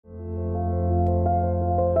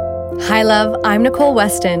Hi, love. I'm Nicole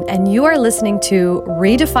Weston, and you are listening to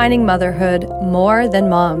Redefining Motherhood More Than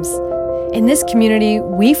Moms. In this community,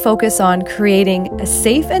 we focus on creating a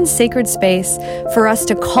safe and sacred space for us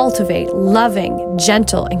to cultivate loving,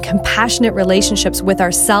 gentle, and compassionate relationships with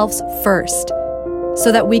ourselves first,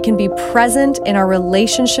 so that we can be present in our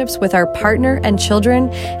relationships with our partner and children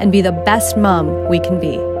and be the best mom we can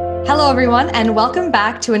be. Hello, everyone, and welcome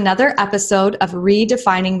back to another episode of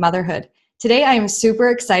Redefining Motherhood. Today, I am super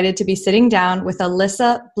excited to be sitting down with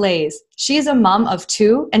Alyssa Blaze. She is a mom of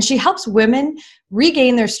two, and she helps women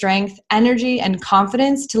regain their strength, energy, and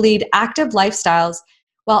confidence to lead active lifestyles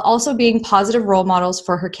while also being positive role models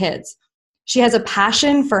for her kids. She has a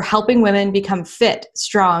passion for helping women become fit,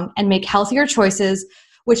 strong, and make healthier choices,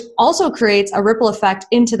 which also creates a ripple effect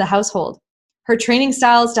into the household. Her training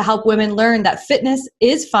styles to help women learn that fitness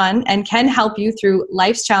is fun and can help you through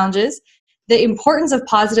life's challenges, the importance of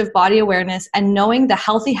positive body awareness, and knowing the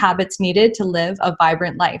healthy habits needed to live a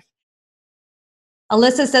vibrant life.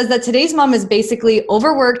 Alyssa says that today's mom is basically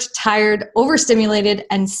overworked, tired, overstimulated,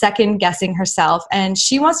 and second-guessing herself. And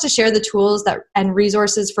she wants to share the tools and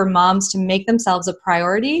resources for moms to make themselves a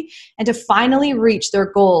priority and to finally reach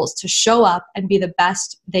their goals, to show up and be the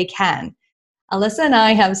best they can. Alyssa and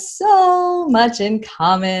I have so much in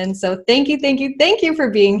common. So thank you for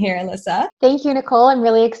being here, Alyssa. Thank you, Nicole. I'm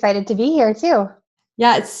really excited to be here too.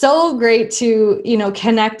 Yeah, it's so great to,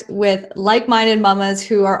 connect with like-minded mamas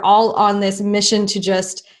who are all on this mission to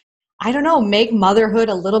just, make motherhood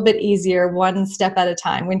a little bit easier one step at a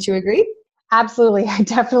time. Wouldn't you agree? Absolutely. I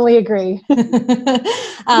definitely agree.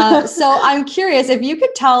 So I'm curious if you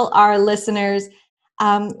could tell our listeners,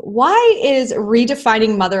 why is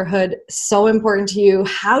redefining motherhood so important to you?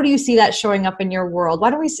 How do you see that showing up in your world? Why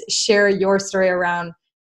don't we share your story around,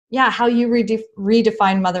 how you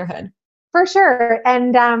redefine motherhood? For sure.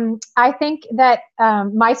 And I think that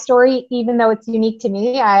my story, even though it's unique to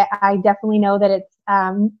me, I definitely know that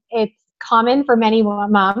it's common for many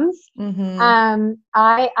moms. Mm-hmm.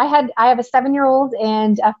 I have a 7-year-old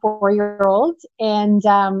and a 4-year-old, and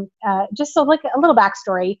just so like a little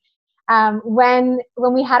backstory. When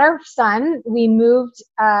we had our son, we moved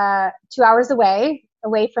 2 hours away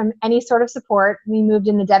from any sort of support. We moved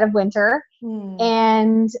in the dead of winter,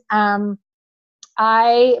 and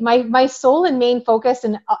my sole and main focus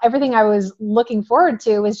and everything I was looking forward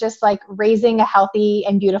to was just like raising a healthy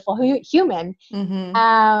and beautiful human.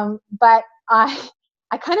 Mm-hmm. But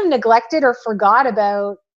I kind of neglected or forgot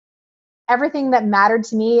about everything that mattered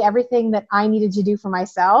to me, everything that I needed to do for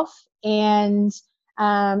myself. And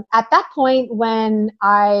at that point, when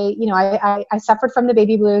I suffered from the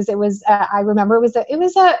baby blues, it was I remember it was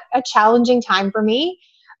a challenging time for me,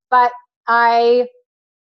 but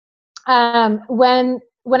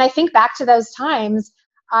when I think back to those times,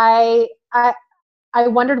 I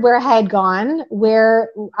wondered where I had gone, where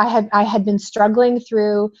I had been struggling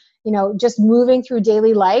through, just moving through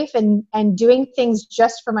daily life and doing things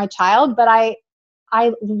just for my child. But I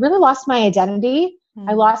really lost my identity.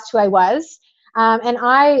 I lost who I was. And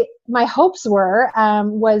my hopes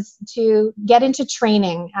was to get into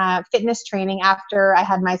training, fitness training after I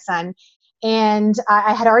had my son. And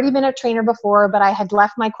I had already been a trainer before, but I had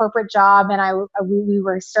left my corporate job, and we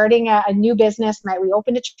were starting a new business. We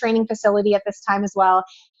opened a training facility at this time as well.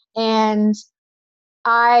 And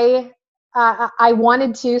I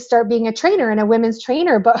wanted to start being a trainer and a women's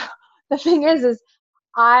trainer. But the thing is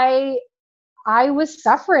I was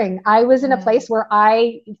suffering. I was in a place where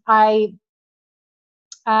I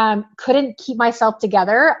couldn't keep myself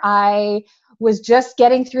together. I was just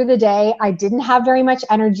getting through the day. I didn't have very much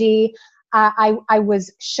energy. I was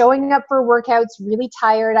showing up for workouts really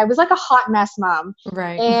tired. I was like a hot mess mom.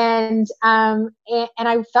 Right. And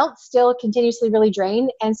I felt still continuously really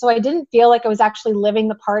drained. And so I didn't feel like I was actually living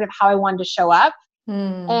the part of how I wanted to show up.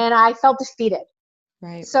 And I felt defeated.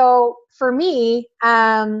 Right. So for me,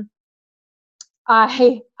 I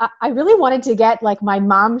really wanted to get like my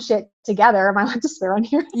mom shit together. Am I allowed to swear on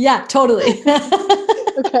here? Yeah, totally.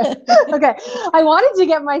 Okay. I wanted to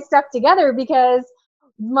get my stuff together because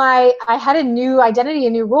I had a new identity, a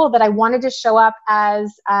new role that I wanted to show up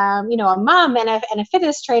as, a mom and a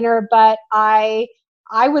fitness trainer, but I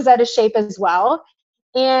was out of shape as well.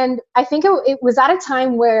 And I think it was at a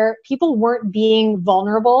time where people weren't being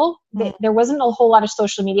vulnerable. There wasn't a whole lot of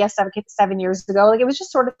social media 7 years ago. Like it was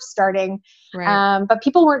just sort of starting, right. But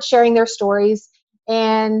people weren't sharing their stories.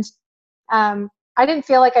 And I didn't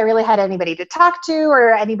feel like I really had anybody to talk to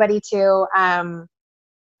or anybody to,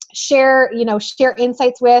 share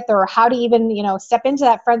insights with, or how to even, step into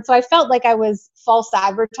that front. So I felt like I was false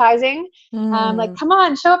advertising, like, come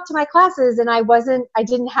on, show up to my classes. And I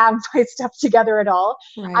didn't have my stuff together at all.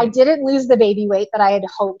 Right. I didn't lose the baby weight that I had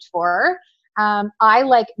hoped for. I,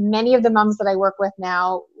 like many of the moms that I work with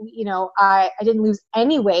now, I didn't lose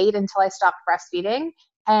any weight until I stopped breastfeeding.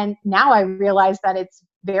 And now I realize that it's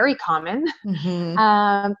very common.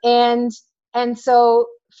 And so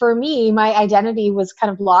for me, my identity was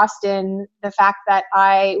kind of lost in the fact that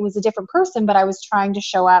I was a different person, but I was trying to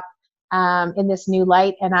show up in this new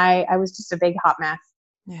light. And I was just a big hot mess.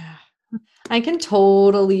 Yeah. I can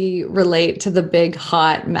totally relate to the big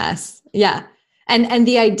hot mess. Yeah. And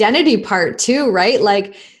the identity part too, right?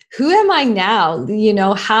 Like, who am I now?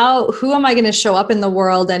 Who am I going to show up in the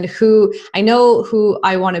world, and I know who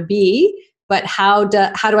I want to be, but how do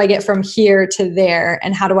I get from here to there?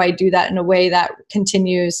 And how do I do that in a way that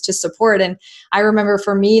continues to support? And I remember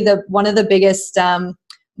for me, one of the biggest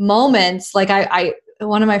moments, like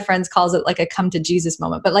one of my friends calls it like a come to Jesus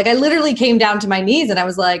moment, but like I literally came down to my knees and I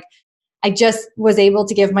was like, I just was able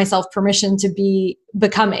to give myself permission to be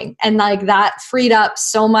becoming. And like that freed up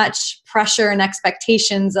so much pressure and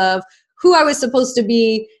expectations of who I was supposed to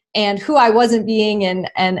be and who I wasn't being,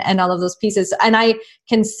 and all of those pieces. And I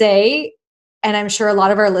can say, and I'm sure a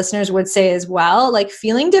lot of our listeners would say as well, like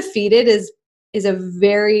feeling defeated is a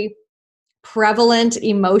very prevalent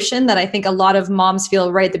emotion that I think a lot of moms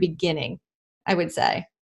feel right at the beginning, I would say.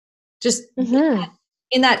 Just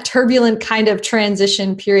in that turbulent kind of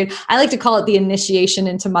transition period. I like to call it the initiation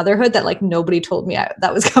into motherhood that like nobody told me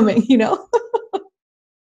that was coming,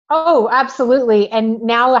 Oh, absolutely. And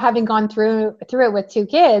now having gone through it with 2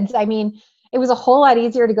 kids, I mean, it was a whole lot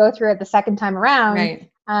easier to go through it the second time around. Right.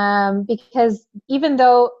 Because even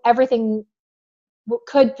though everything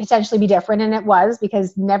could potentially be different, and it was,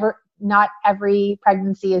 because not every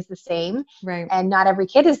pregnancy is the same, right, and not every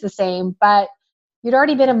kid is the same, but you'd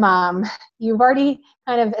already been a mom. You've already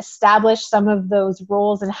kind of established some of those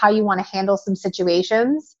roles and how you want to handle some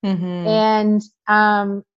situations. And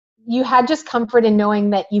you had just comfort in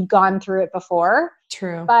knowing that you've gone through it before.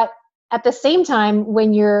 True. But at the same time,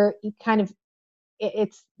 when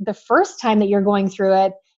it's the first time that you're going through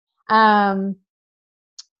it, I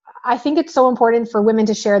think it's so important for women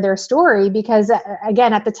to share their story, because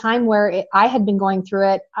again, at the time where I had been going through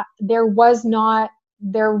it, there wasn't a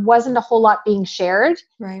whole lot being shared.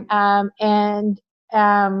 Right. And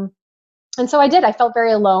so I felt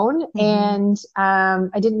very alone, and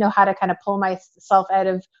I didn't know how to kind of pull myself out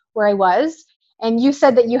of where I was. And you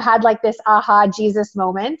said that you had like this aha Jesus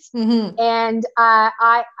moment. And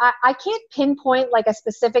I can't pinpoint like a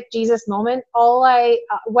specific Jesus moment.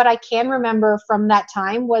 What I can remember from that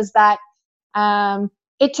time was that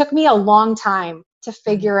it took me a long time to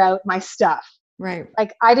figure out my stuff. Right.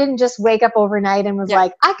 Like I didn't just wake up overnight and was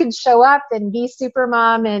like, I could show up and be super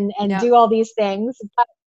mom and do all these things. But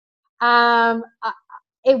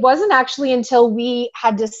it wasn't actually until we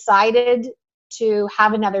had decided to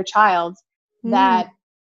have another child that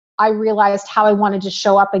I realized how I wanted to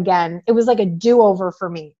show up again. It was like a do-over for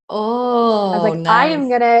me. Oh, I was like, nice. I am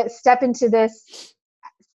going to step into this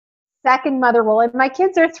second mother role. And my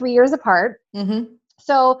kids are 3 years apart.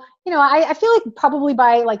 So, I feel like probably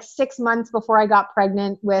by like 6 months before I got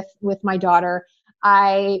pregnant with my daughter,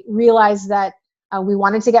 I realized that we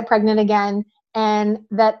wanted to get pregnant again. And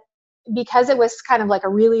that because it was kind of like a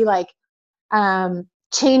really like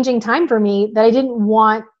changing time for me, that I didn't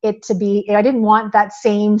want that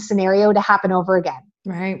same scenario to happen over again.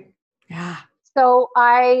 Right. Yeah. So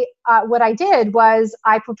what I did was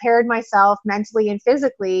I prepared myself mentally and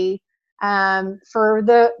physically for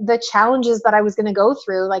the challenges that I was going to go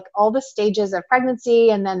through, like all the stages of pregnancy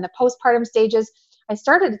and then the postpartum stages. I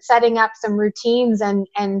started setting up some routines and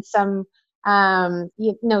some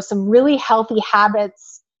some really healthy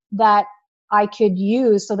habits that I could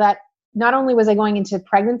use, so that not only was I going into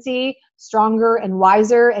pregnancy stronger and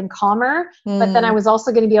wiser and calmer, but then I was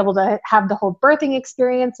also going to be able to have the whole birthing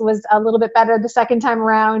experience was a little bit better the second time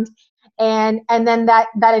around. And then that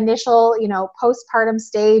initial, postpartum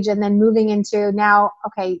stage, and then moving into now,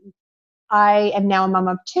 okay, I am now a mom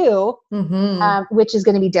of 2, which is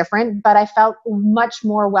going to be different, but I felt much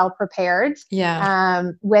more well prepared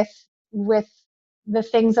with the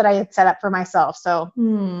things that I had set up for myself. So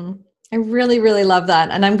I really, really love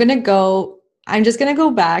that. And I'm just going to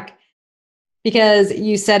go back, because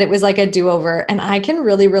you said it was like a do-over, and I can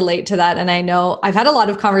really relate to that. And I know I've had a lot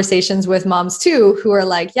of conversations with moms too, who are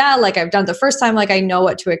like, yeah, like I've done it the first time, like I know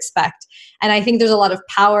what to expect. And I think there's a lot of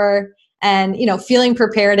power and, feeling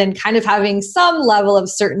prepared and kind of having some level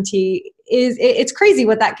of certainty it's crazy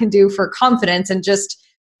what that can do for confidence and just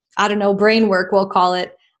I don't know, brain work, we'll call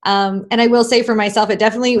it. And I will say for myself, it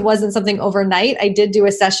definitely wasn't something overnight. I did do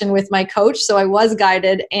a session with my coach, so I was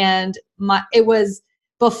guided, and it was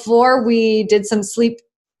before we did some sleep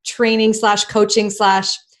training / coaching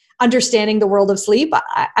 / understanding the world of sleep.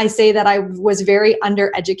 I say that I was very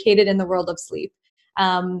undereducated in the world of sleep.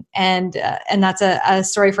 And that's a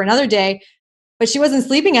story for another day. But she wasn't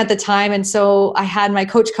sleeping at the time. And so I had my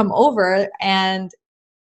coach come over, and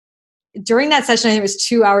during that session, I think it was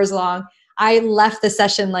 2 hours long, I left the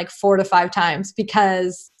session like 4 to 5 times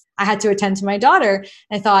because I had to attend to my daughter.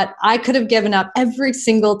 And I thought I could have given up every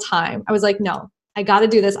single time. I was like, no, I got to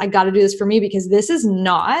do this. I got to do this for me, because this is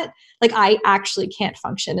not like, I actually can't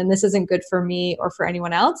function, and this isn't good for me or for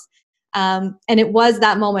anyone else. And it was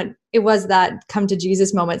that moment. It was that come to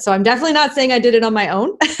Jesus moment. So I'm definitely not saying I did it on my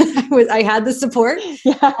own. I had the support,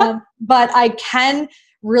 but I can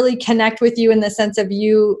really connect with you in the sense of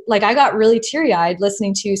you, like, I got really teary eyed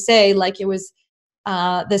listening to you say, like, it was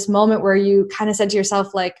this moment where you kind of said to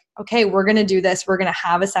yourself, like, okay, we're going to do this. We're going to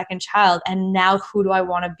have a second child. And now who do I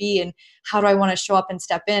want to be? And how do I want to show up and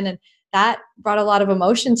step in? And that brought a lot of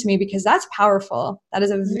emotion to me, because that's powerful. That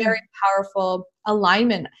is a very powerful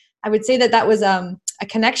alignment. I would say that was a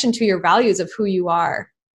connection to your values of who you are.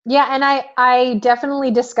 Yeah. And I definitely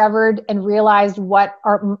discovered and realized what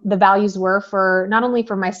the values were for not only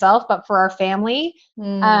for myself, but for our family.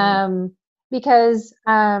 Because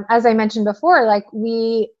as I mentioned before, like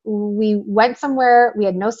we went somewhere, we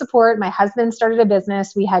had no support. My husband started a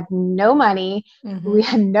business. We had no money. We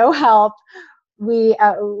had no help. We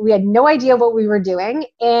had no idea what we were doing.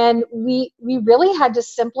 And we really had to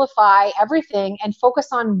simplify everything and focus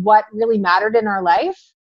on what really mattered in our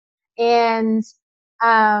life. And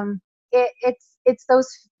it's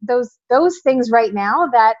those things right now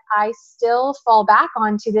that I still fall back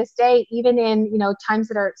on to this day, even in, times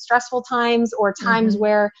that are stressful times, or times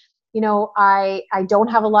where, I don't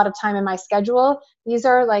have a lot of time in my schedule. These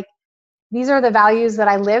are the values that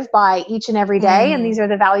I live by each and every day. And these are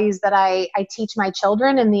the values that I teach my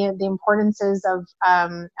children, and the importances of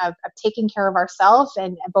taking care of ourselves,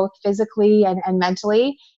 and both physically and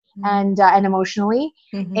mentally and emotionally.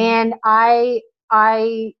 And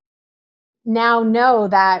I now know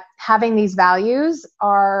that having these values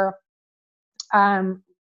have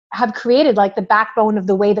created like the backbone of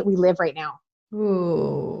the way that we live right now.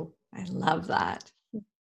 Ooh, I love that.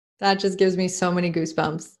 That just gives me so many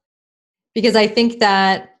goosebumps, because I think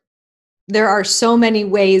that there are so many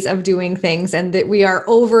ways of doing things, and that we are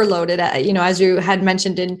overloaded at, as you had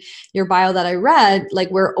mentioned in your bio that I read,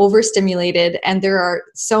 like, we're overstimulated, and there are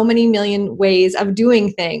so many million ways of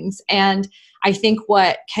doing things. And I think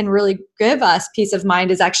what can really give us peace of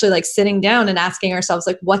mind is actually like sitting down and asking ourselves,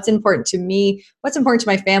 like, what's important to me, what's important to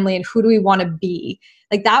my family, and who do we want to be?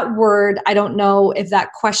 Like, that word, I don't know if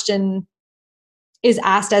that question is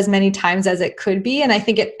asked as many times as it could be. And I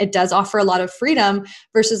think it does offer a lot of freedom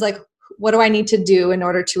versus like, what do I need to do in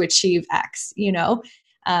order to achieve X?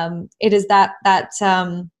 It is that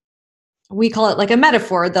we call it like a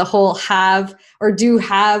metaphor, the whole have or do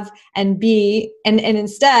have and be. And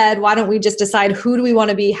instead, why don't we just decide who do we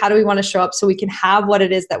want to be? How do we want to show up so we can have what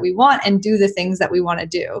it is that we want and do the things that we want to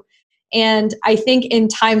do? And I think in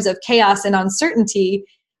times of chaos and uncertainty,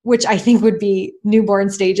 which I think would be newborn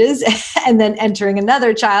stages and then entering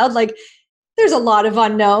another child, like, there's a lot of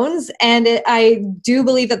unknowns. And I do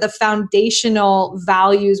believe that the foundational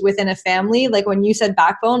values within a family, like when you said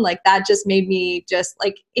backbone, like that just made me just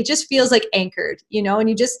like, it just feels like anchored, and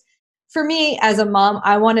you just, for me as a mom,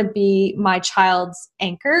 I want to be my child's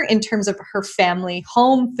anchor in terms of her family,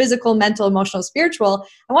 home, physical, mental, emotional, spiritual.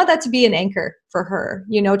 I want that to be an anchor for her,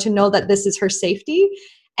 to know that this is her safety.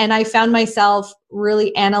 And I found myself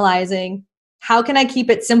really analyzing, how can I keep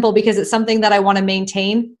it simple? Because it's something that I want to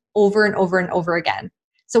maintain over and over and over again.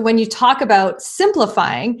 So when you talk about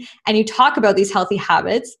simplifying and you talk about these healthy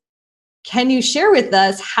habits, can you share with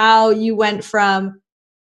us how you went from,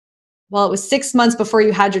 well, it was 6 months before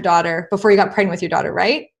you had your daughter, before you got pregnant with your daughter,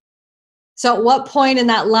 right? So at what point in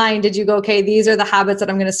that line did you go, okay, these are the habits that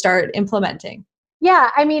I'm going to start implementing? Yeah.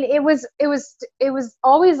 I mean, it was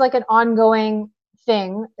always like an ongoing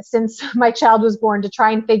thing since my child was born, to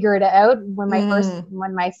try and figure it out when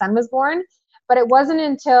my son was born. But it wasn't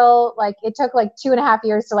until it took 2.5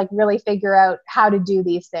 years to really figure out how to do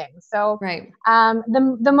these things. So right.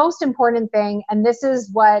 The most important thing, and this is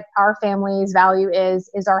what our family's value is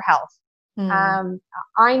our health.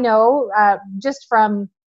 I know just from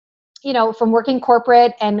working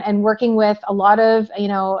corporate and working with a lot of,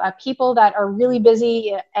 people that are really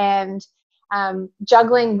busy and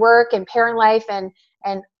juggling work and parent life and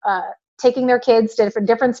taking their kids to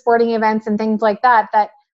different sporting events and things like that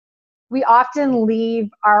we often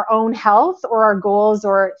leave our own health or our goals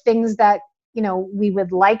or things that, we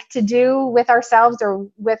would like to do with ourselves or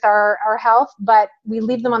with our health, but we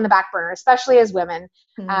leave them on the back burner, especially as women.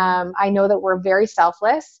 I know that we're very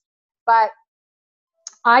selfless, but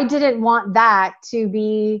I didn't want that to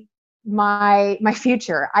be my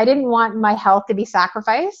future. I didn't want my health to be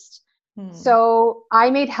sacrificed. So I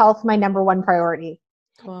made health my number one priority.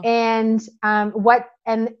 Cool. And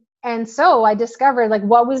so I discovered like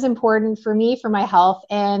what was important for me for my health.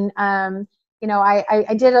 And I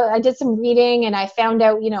did some reading, and I found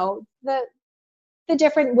out, the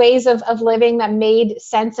different ways of living that made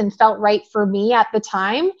sense and felt right for me at the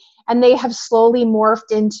time. And they have slowly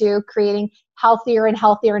morphed into creating healthier and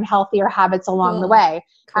healthier and healthier habits along the way.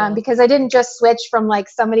 Cool. Because I didn't just switch from like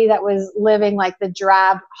somebody that was living like the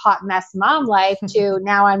drab, hot mess mom life to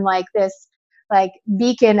now I'm like this like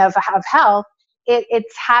beacon of health.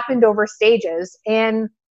 It's happened over stages. And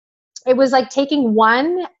it was like taking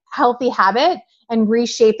one healthy habit and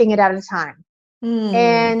reshaping it at a time.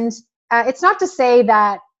 And it's not to say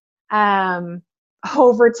that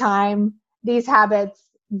over time these habits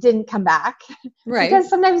didn't come back, right? Because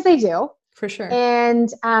sometimes they do, for sure.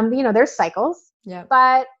 And there's cycles. Yeah.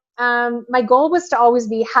 But my goal was to always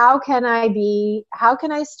be, how can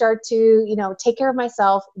I start to take care of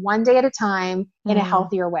myself one day at a time in a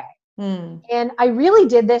healthier way? And I really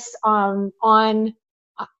did this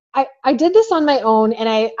I did this on my own, and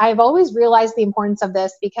I've always realized the importance of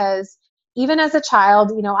this because even as a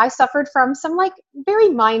child, I suffered from some like very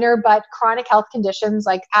minor but chronic health conditions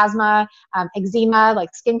like asthma, eczema,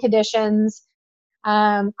 like skin conditions.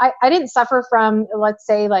 I didn't suffer from, let's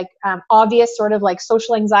say, like obvious sort of like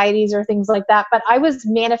social anxieties or things like that, but I was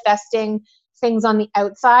manifesting things on the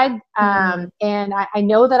outside. And I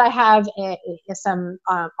know that I have some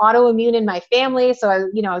autoimmune in my family. So I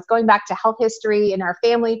was going back to health history in our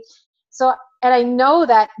family. So, and I know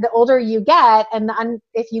that the older you get, and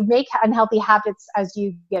if you make unhealthy habits as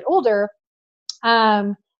you get older,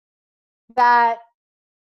 that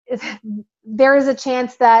there is a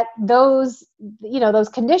chance that those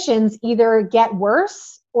conditions either get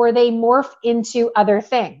worse or they morph into other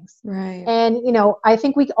things. Right. And, I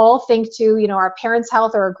think we all think to, our parents'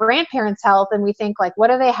 health or our grandparents' health, and we think like, what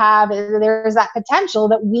do they have? There's that potential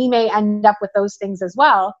that we may end up with those things as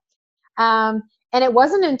well. And it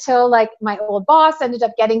wasn't until like my old boss ended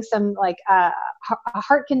up getting some like a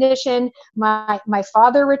heart condition. My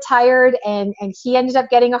father retired and he ended up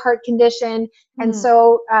getting a heart condition. And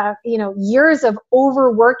so, years of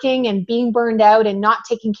overworking and being burned out and not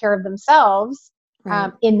taking care of themselves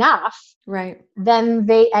enough. Right. Then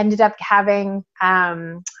they ended up having,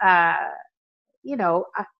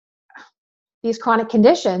 these chronic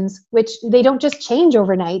conditions, which they don't just change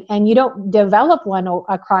overnight, and you don't develop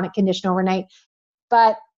a chronic condition overnight.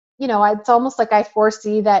 But, it's almost like I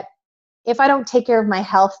foresee that if I don't take care of my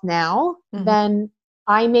health now, then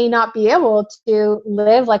I may not be able to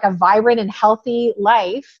live like a vibrant and healthy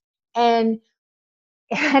life. And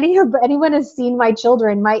anyone has seen my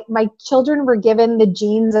children, my children were given the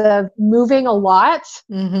genes of moving a lot.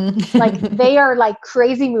 Like they are like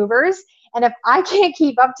crazy movers. And if I can't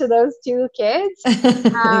keep up to those two kids,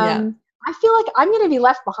 I feel like I'm going to be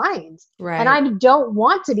left behind. Right. And I don't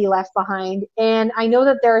want to be left behind. And I know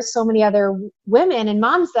that there are so many other women and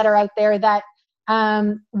moms that are out there that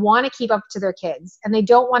want to keep up to their kids, and they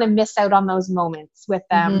don't want to miss out on those moments with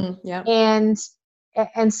them. And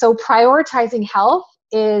so prioritizing health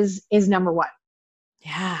is number one.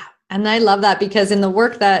 Yeah. And I love that, because in the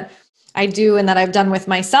work that I do and that I've done with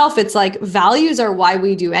myself, it's like values are why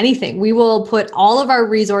we do anything. We will put all of our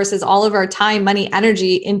resources, all of our time, money,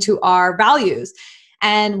 energy into our values.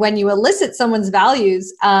 And when you elicit someone's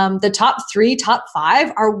values, the top 3, top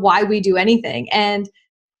 5 are why we do anything. And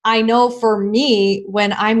I know for me,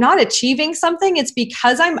 when I'm not achieving something, it's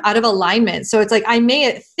because I'm out of alignment. So it's like, I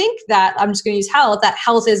may think that I'm just going to use health, that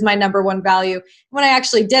health is my number one value. When I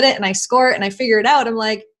actually did it and I score it and I figure it out, I'm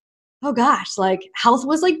like, oh gosh, like health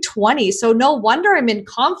was like 20. So no wonder I'm in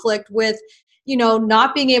conflict with,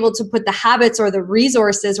 not being able to put the habits or the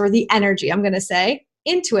resources or the energy, I'm going to say,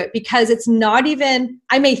 into it, because it's not even,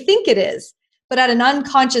 I may think it is, but at an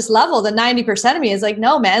unconscious level, the 90% of me is like,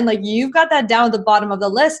 no, man, like you've got that down at the bottom of the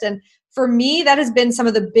list. And for me, that has been some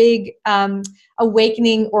of the big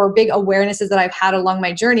awakening or big awarenesses that I've had along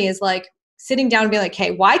my journey, is like sitting down and being like, hey,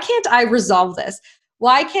 why can't I resolve this?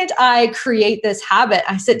 Why can't I create this habit?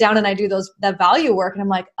 I sit down and I do that value work, and I'm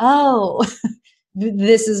like, oh,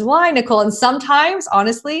 this is why, Nicole. And sometimes,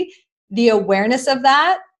 honestly, the awareness of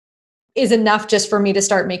that is enough just for me to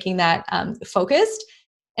start making that focused.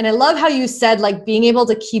 And I love how you said like being able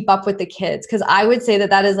to keep up with the kids, because I would say that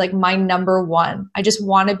that is like my number one. I just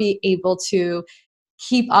want to be able to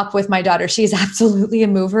keep up with my daughter. She's absolutely a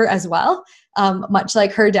mover as well, much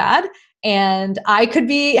like her dad. And I could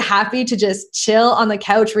be happy to just chill on the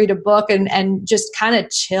couch, read a book, and just kind of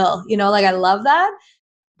chill. You know, like I love that.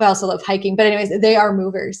 But I also love hiking. But anyways, they are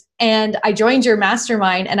movers. And I joined your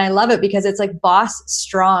mastermind and I love it because it's like boss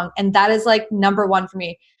strong. And that is like number one for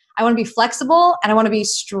me. I want to be flexible and I want to be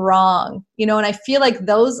strong, you know, and I feel like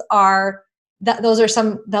those are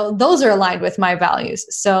aligned with my values.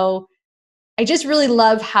 So I just really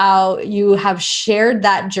love how you have shared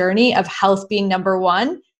that journey of health being number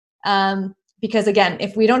one. Because again,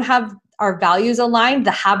 if we don't have our values aligned,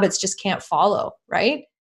 the habits just can't follow, right?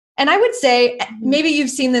 And I would say, maybe you've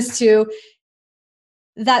seen this too,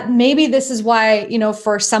 that maybe this is why, you know,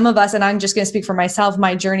 for some of us, and I'm just going to speak for myself,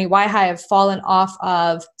 my journey, why I have fallen off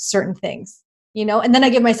of certain things, you know, and then I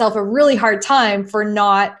give myself a really hard time for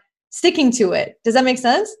not sticking to it. Does that make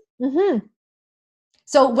sense? Mm-hmm.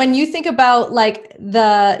 So when you think about like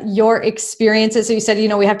your experiences, so you said, you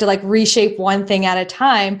know, we have to like reshape one thing at a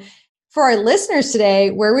time. For our listeners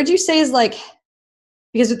today, where would you say is like,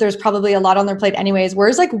 because there's probably a lot on their plate anyways,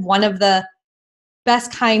 where's like one of the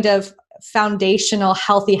best kind of foundational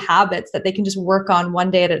healthy habits that they can just work on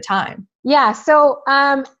one day at a time? Yeah. So,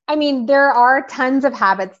 I mean, there are tons of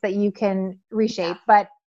habits that you can reshape, but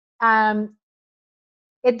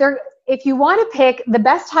if you want to pick the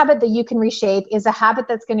best habit that you can reshape is a habit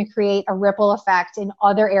that's going to create a ripple effect in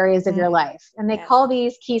other areas of your life. And they call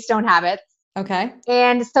these keystone habits. Okay.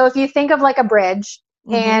 And so if you think of like a bridge,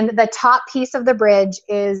 and the top piece of the bridge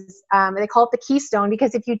is, they call it the keystone,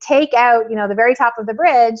 because if you take out, you know, the very top of the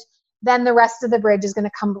bridge, then the rest of the bridge is going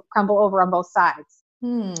to crumble over on both sides.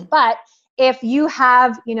 But if you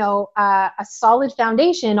have, you know, a solid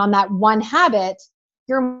foundation on that one habit,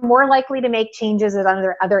 you're more likely to make changes in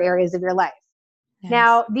other areas of your life. Yes.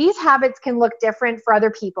 Now, these habits can look different for other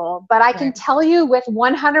people, but I can tell you with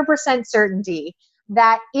 100% certainty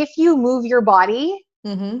that if you move your body,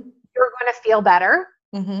 you're going to feel better.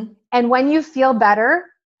 And when you feel better,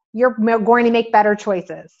 you're going to make better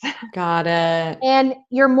choices. Got it. And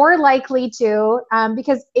you're more likely to,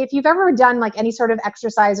 because if you've ever done like any sort of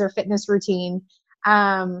exercise or fitness routine,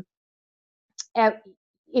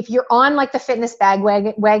 if you're on like the fitness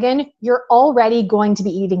wagon, you're already going to be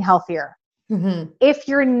eating healthier. If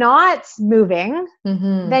you're not moving,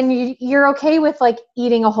 then you're okay with like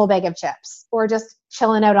eating a whole bag of chips or just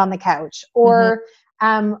chilling out on the couch or,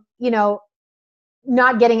 you know,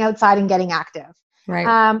 not getting outside and getting active.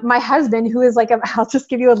 Right. My husband, who is like, I'll just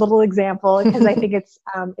give you a little example because I think it's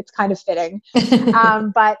kind of fitting.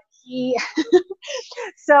 But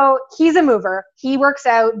so he's a mover. He works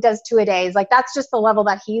out, does 2 a days. Like that's just the level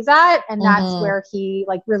that he's at. And that's where he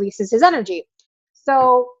like releases his energy.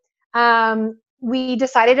 So, we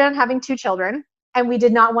decided on having 2 children and we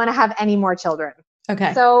did not want to have any more children.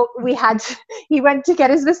 Okay. So he went to get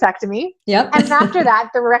his vasectomy. Yep. And after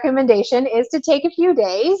that, the recommendation is to take a few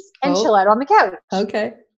days and chill out on the couch.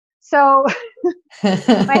 Okay. So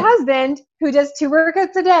my husband, who does 2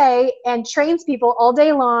 workouts a day and trains people all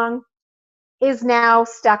day long, is now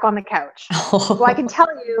stuck on the couch. So I can tell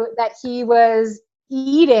you that he was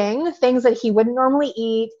eating things that he wouldn't normally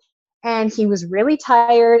eat. And he was really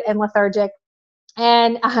tired and lethargic.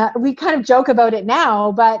 And we kind of joke about it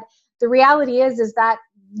now, but the reality is that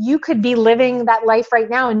you could be living that life right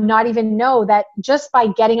now and not even know that just by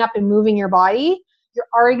getting up and moving your body, you're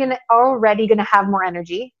already going to have more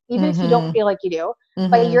energy, even if you don't feel like you do.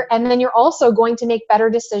 But then you're also going to make better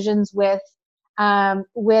decisions with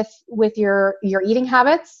your eating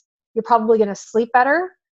habits. You're probably going to sleep better.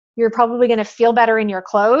 You're probably going to feel better in your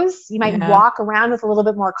clothes. You might walk around with a little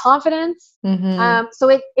bit more confidence. So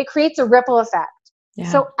it creates a ripple effect. Yeah.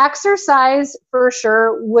 So exercise for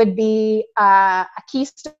sure would be a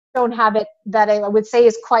keystone habit that I would say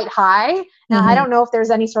is quite high. Now, I don't know if there's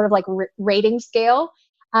any sort of like rating scale.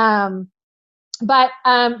 But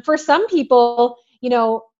for some people, you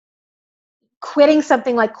know, quitting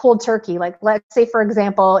something like cold turkey, like let's say, for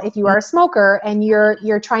example, if you are a smoker and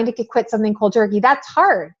you're trying to quit something cold turkey, that's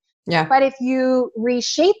hard. Yeah. But if you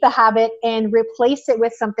reshape the habit and replace it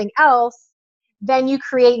with something else, then you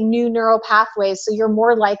create new neural pathways. So you're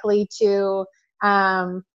more likely to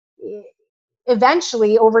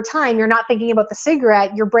eventually, over time, you're not thinking about the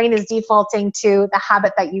cigarette. Your brain is defaulting to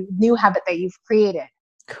the new habit that you've created.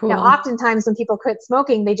 Cool. Now, oftentimes when people quit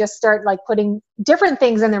smoking, they just start like putting different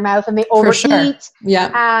things in their mouth and they overeat. Sure.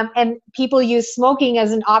 Yeah. And people use smoking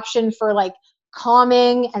as an option for like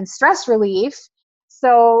calming and stress relief.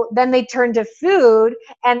 So then they turn to food,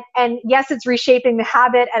 and yes, it's reshaping the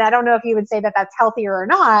habit. And I don't know if you would say that that's healthier or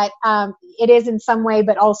not. It is in some way,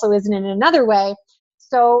 but also isn't in another way.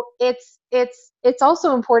 So it's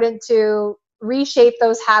also important to reshape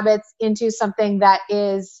those habits into something that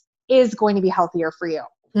is going to be healthier for you.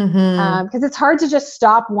 Because it's hard to just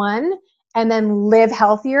stop one and then live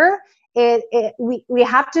healthier. We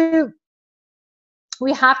have to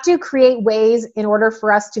create ways in order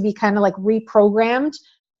for us to be kind of like reprogrammed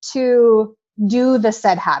to do the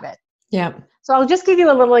said habit. Yeah. So I'll just give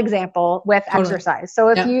you a little example with exercise. So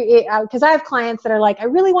if you, because I have clients that are like, I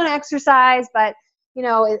really want to exercise, but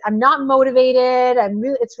I'm not motivated.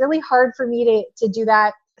 It's really hard for me to do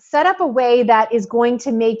that. Set up a way that is going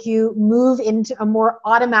to make you move into a more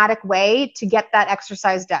automatic way to get that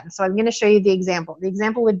exercise done. So I'm going to show you the example. The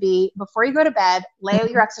example would be, before you go to bed, lay out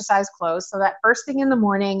your exercise clothes so that first thing in the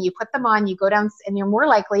morning, you put them on, you go down, and you're more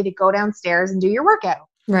likely to go downstairs and do your workout.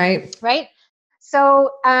 Right. Right. So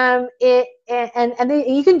and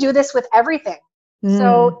you can do this with everything.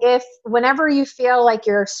 So if whenever you feel like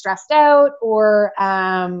you're stressed out, or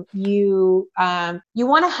you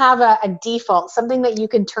want to have a default, something that you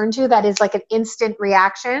can turn to that is like an instant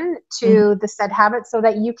reaction to the said habit, so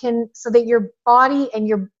that your body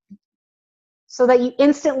and so that you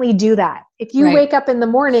instantly do that. If you wake up in the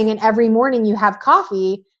morning and every morning you have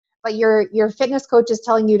coffee, but your fitness coach is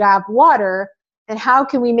telling you to have water, then how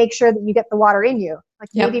can we make sure that you get the water in you? Like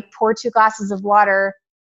maybe pour 2 glasses of water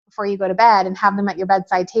before you go to bed and have them at your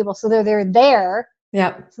bedside table, so they're there.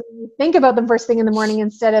 Yeah. So you think about them first thing in the morning,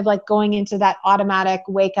 instead of like going into that automatic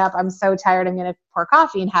wake up, I'm so tired, I'm going to pour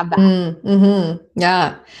coffee and have that.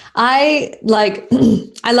 Yeah. I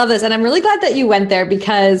love this. And I'm really glad that you went there,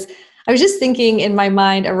 because I was just thinking in my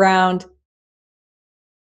mind around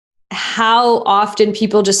how often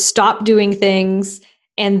people just stop doing things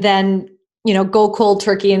and then go cold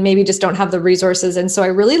turkey and maybe just don't have the resources. And so I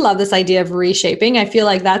really love this idea of reshaping. I feel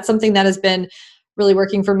like that's something that has been really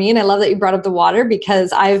working for me. And I love that you brought up the water,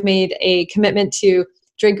 because I've made a commitment to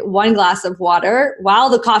drink 1 glass of water while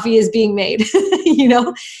the coffee is being made, because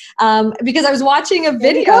I was watching a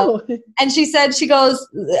video and she goes,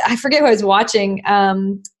 I forget who I was watching, a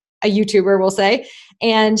YouTuber, we'll say.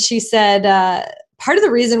 And she said, part of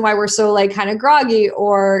the reason why we're so like kind of groggy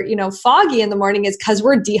or, foggy in the morning is because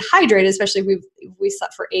we're dehydrated, especially if we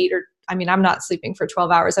slept for 8 or, I'm not sleeping for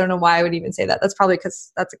 12 hours. I don't know why I would even say that. That's probably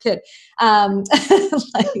because that's a kid. 8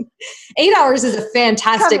 hours is a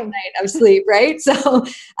fantastic night of sleep, right? So,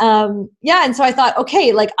 and so I thought,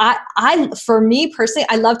 okay, like for me personally,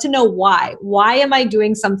 I love to know why. Why am I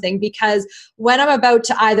doing something? Because when I'm about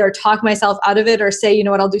to either talk myself out of it or say, you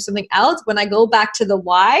know what, I'll do something else, when I go back to the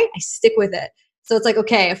why, I stick with it. So it's like,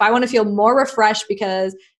 okay, if I want to feel more refreshed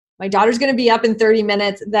because my daughter's going to be up in 30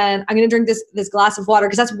 minutes, then I'm going to drink this glass of water,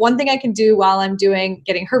 because that's one thing I can do while I'm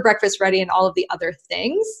getting her breakfast ready and all of the other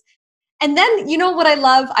things. And then, you know what I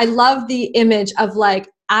love? I love the image of like,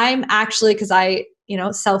 I'm actually, because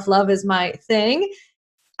self-love is my thing.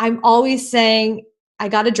 I'm always saying, I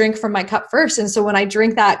got to drink from my cup first. And so when I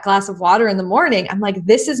drink that glass of water in the morning, I'm like,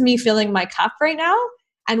 this is me filling my cup right now.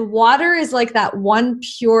 And water is like that one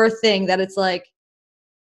pure thing that it's like,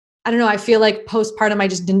 I don't know, I feel like postpartum, I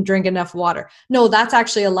just didn't drink enough water. No, that's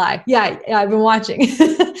actually a lie. Yeah, I've been watching.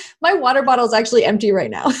 My water bottle is actually empty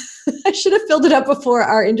right now. I should have filled it up before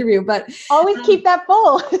our interview, but always keep that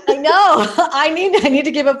full. I know. I need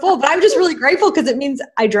to give it full, but I'm just really grateful because it means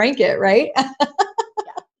I drank it, right?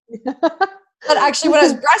 But actually, when I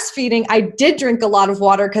was breastfeeding, I did drink a lot of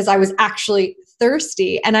water because I was actually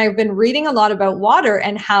thirsty. And I've been reading a lot about water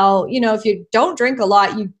and how, if you don't drink a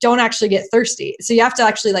lot, you don't actually get thirsty. So you have to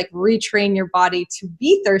actually like retrain your body to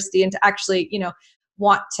be thirsty and to actually,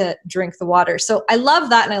 want to drink the water. So I love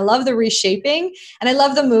that. And I love the reshaping, and I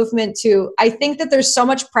love the movement too. I think that there's so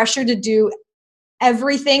much pressure to do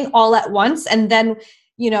everything all at once. And then,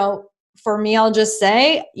 for me, I'll just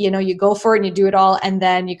say, you go for it and you do it all, and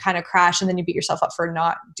then you kind of crash and then you beat yourself up for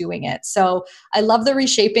not doing it. So I love the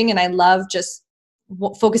reshaping, and I love just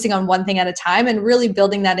focusing on one thing at a time and really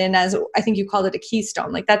building that in as, I think you called it, a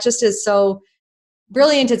keystone. Like that just is so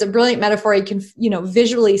brilliant. It's a brilliant metaphor. You can,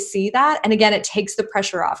 visually see that. And again, it takes the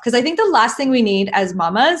pressure off, because I think the last thing we need as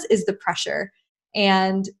mamas is the pressure.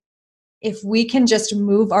 And if we can just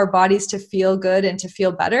move our bodies to feel good and to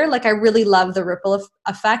feel better, like I really love the ripple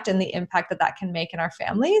effect and the impact that can make in our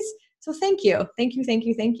families. So thank you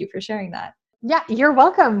for sharing that. Yeah, you're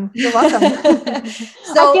welcome. You're welcome.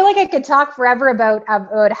 So, I feel like I could talk forever about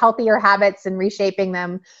healthier habits and reshaping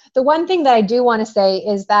them. The one thing that I do want to say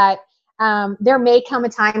is that there may come a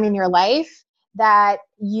time in your life that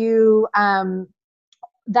you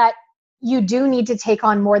you do need to take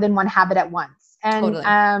on more than one habit at once. And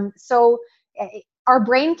Totally. so our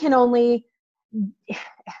brain can only,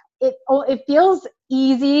 it feels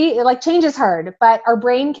easy, like change is hard, but our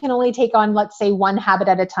brain can only take on, let's say, one habit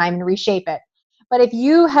at a time and reshape it. But if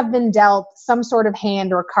you have been dealt some sort of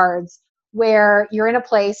hand or cards where you're in a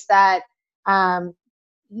place that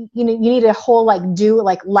you know, you need a whole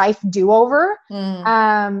like life do-over,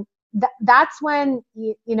 that's when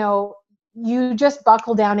you know, you just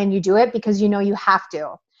buckle down and you do it because you know you have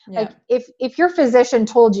to. Yeah. Like if your physician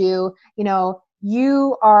told you, you know,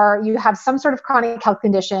 you have some sort of chronic health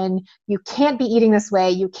condition, you can't be eating this way,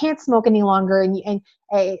 you can't smoke any longer, and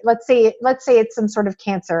let's say it's some sort of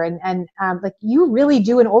cancer, and like you really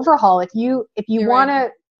do an overhaul if you want to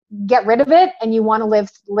get rid of it and you want to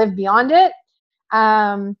live beyond it.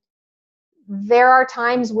 There are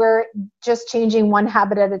times where just changing one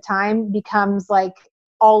habit at a time becomes like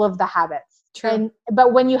all of the habits. True.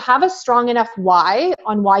 But when you have a strong enough why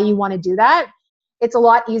on why you want to do that, it's a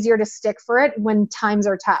lot easier to stick for it when times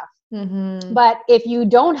are tough. Mm-hmm. But if you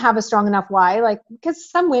don't have a strong enough why, like,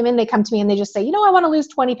 because some women, they come to me and they just say, you know, I want to lose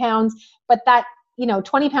 20 pounds, but that, you know,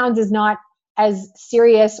 20 pounds is not as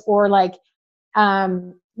serious or like,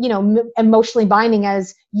 you know, emotionally binding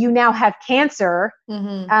as you now have cancer.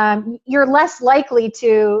 Mm-hmm. You're less likely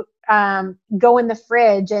to go in the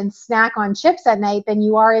fridge and snack on chips at night than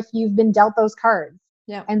you are if you've been dealt those cards.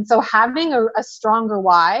 Yeah. And so having a stronger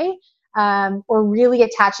why, or really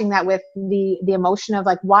attaching that with the emotion of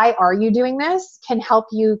like, why are you doing this, can help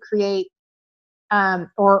you create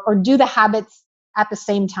or do the habits at the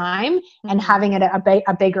same time, and having it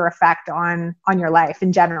a bigger effect on your life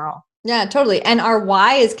in general. Yeah, totally. And our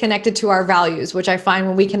why is connected to our values, which I find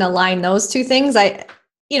when we can align those two things, I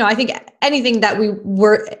think anything that we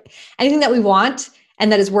want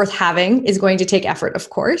and that is worth having is going to take effort, of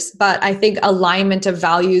course. But I think alignment of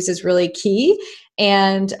values is really key,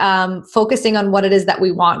 and focusing on what it is that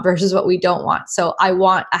we want versus what we don't want. So I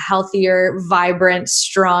want a healthier, vibrant,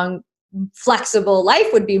 strong, flexible life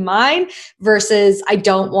would be mine, versus I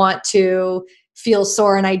don't want to feel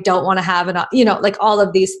sore and I don't want to have like all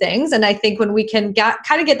of these things. And I think when we can get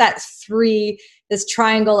that this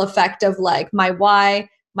triangle effect of like my why,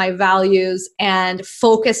 my values, and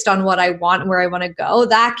focused on what I want and where I want to go,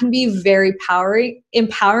 that can be very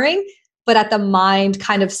empowering, but at the mind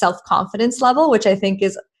kind of self-confidence level, which I think,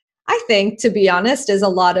 to be honest, is a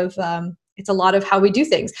lot of, it's a lot of how we do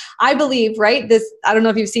things. I believe, right? I don't know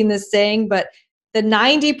if you've seen this saying, but the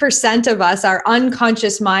 90% of us, our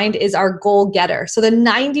unconscious mind is our goal getter. So the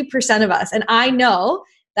 90% of us, and I know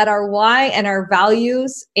that our why and our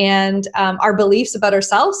values and our beliefs about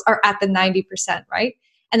ourselves are at the 90%, right?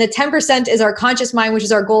 And the 10% is our conscious mind, which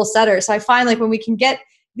is our goal setter. So I find like when we can get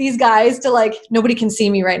these guys to, like, nobody can see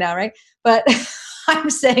me right now, right? But I'm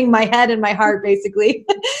saying my head and my heart basically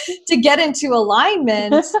to get into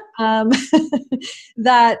alignment,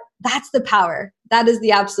 that's the power. That is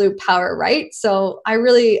the absolute power, right? So I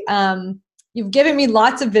really, you've given me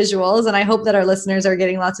lots of visuals, and I hope that our listeners are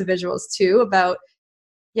getting lots of visuals too about,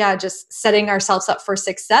 just setting ourselves up for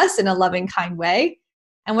success in a loving, kind way.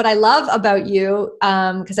 And what I love about you,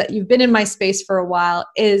 because you've been in my space for a while,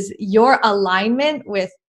 is your alignment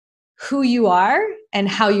with who you are and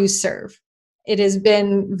how you serve. It has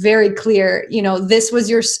been very clear, this was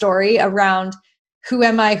your story around who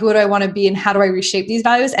am I, who do I want to be, and how do I reshape these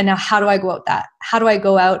values? And now how do I go out that? How do I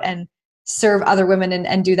go out and serve other women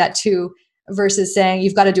and do that too, versus saying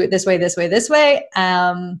you've got to do it this way, this way, this way.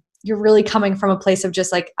 You're really coming from a place of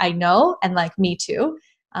just like, I know, and like me too.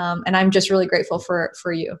 And I'm just really grateful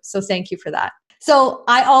for you. So thank you for that. So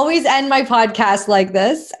I always end my podcast like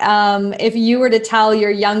this. If you were to tell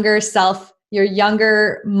your younger self, your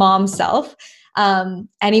younger mom self,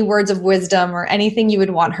 any words of wisdom or anything you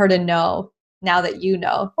would want her to know now that you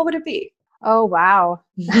know, what would it be? Oh, wow.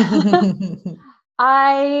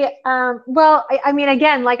 I mean,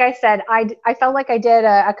 again, like I said, I felt like I did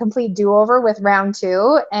a complete do-over with round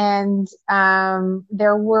 2, and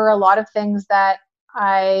there were a lot of things that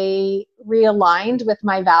I realigned with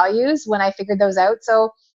my values when I figured those out.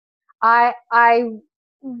 So I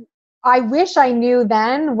wish I knew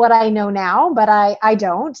then what I know now, but I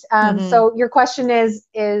don't. So your question is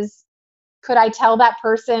could I tell that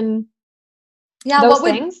person those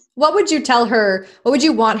things? What would you tell her? What would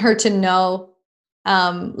you want her to know?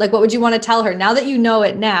 Like, what would you want to tell her now that you know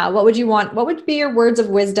it now? What would be your words of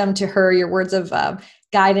wisdom to her, your words of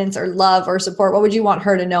guidance or love or support? What would you want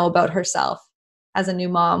her to know about herself as a new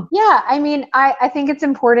mom? Yeah, I mean, I think it's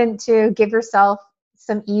important to give yourself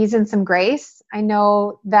some ease and some grace. I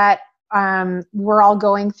know that we're all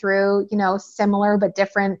going through, similar but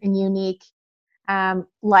different and unique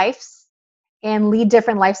lives. and lead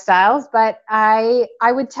different lifestyles. But I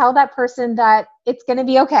would tell that person that it's going to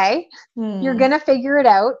be okay. You're going to figure it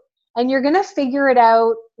out, and you're going to figure it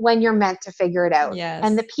out when you're meant to figure it out. Yes.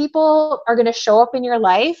 And the people are going to show up in your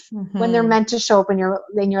life when they're meant to show up in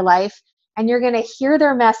your life, and you're going to hear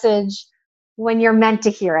their message when you're meant to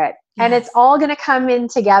hear it. Yes. And it's all going to come in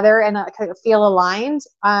together and feel aligned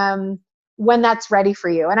when that's ready for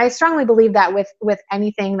you. And I strongly believe that with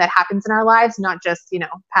anything that happens in our lives, not just,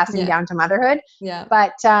 passing down to motherhood. Yeah.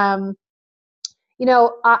 But,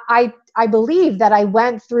 I believe that I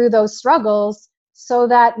went through those struggles so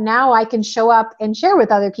that now I can show up and share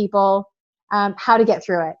with other people how to get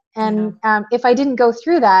through it. And if I didn't go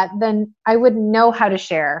through that, then I wouldn't know how to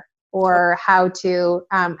share or how to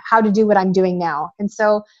do what I'm doing now. And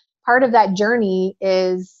so part of that journey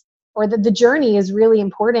is, or the journey is really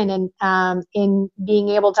important in being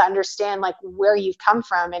able to understand like where you've come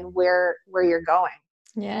from and where you're going.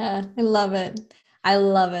 Yeah, I love it. I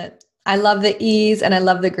love it. I love the ease and I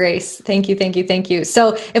love the grace. Thank you, thank you, thank you.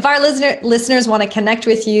 So if our listeners want to connect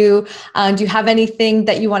with you, do you have anything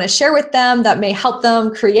that you want to share with them that may help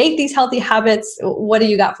them create these healthy habits? What do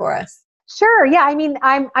you got for us? Sure. Yeah. I mean,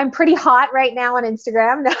 I'm pretty hot right now on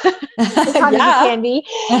Instagram. As hot as it can be.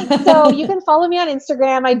 So you can follow me on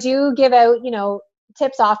Instagram. I do give out,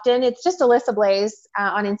 tips often. It's just Alyssa Blaze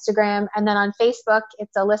on Instagram. And then on Facebook,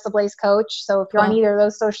 it's Alyssa Blaze Coach. So if you're on either of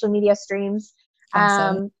those social media streams,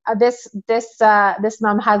 awesome. This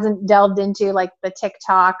mom hasn't delved into like the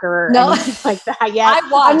TikTok or anything like that yet.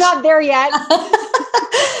 I'm not there yet.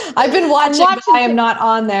 I've been watching, but I am not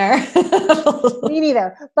on there. Me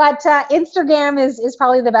neither. But Instagram is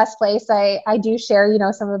probably the best place. I do share,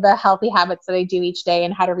 some of the healthy habits that I do each day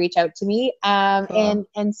and how to reach out to me. Cool.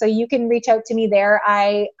 And so you can reach out to me there.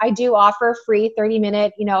 I do offer free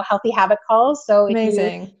 30-minute, healthy habit calls. So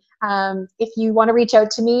amazing. If you want to reach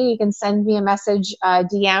out to me, you can send me a message,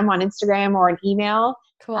 DM on Instagram or an email.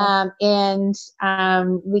 Cool. And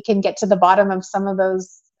we can get to the bottom of some of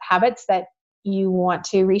those habits that you want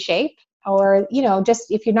to reshape, or,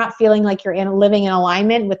 just if you're not feeling like you're living in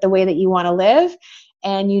alignment with the way that you want to live,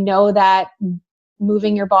 and that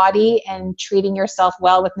moving your body and treating yourself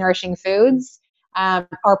well with nourishing foods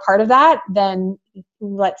are part of that, then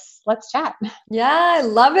let's chat. Yeah, I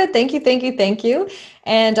love it. Thank you. Thank you. Thank you.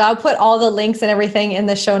 And I'll put all the links and everything in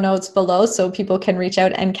the show notes below so people can reach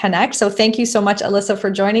out and connect. So thank you so much, Alyssa,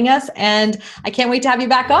 for joining us. And I can't wait to have you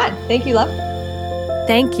back on. Thank you, love.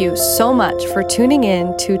 Thank you so much for tuning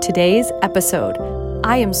in to today's episode.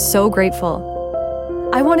 I am so grateful.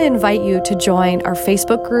 I want to invite you to join our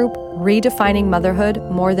Facebook group, Redefining Motherhood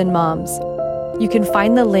More Than Moms. You can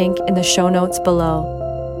find the link in the show notes below.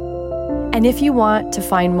 And if you want to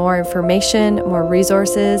find more information, more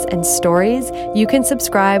resources, and stories, you can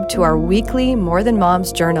subscribe to our weekly More Than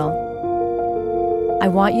Moms journal. I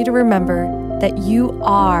want you to remember that you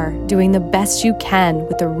are doing the best you can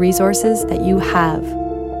with the resources that you have.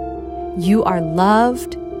 You are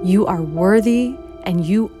loved, you are worthy, and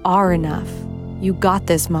you are enough. You got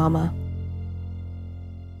this, mama.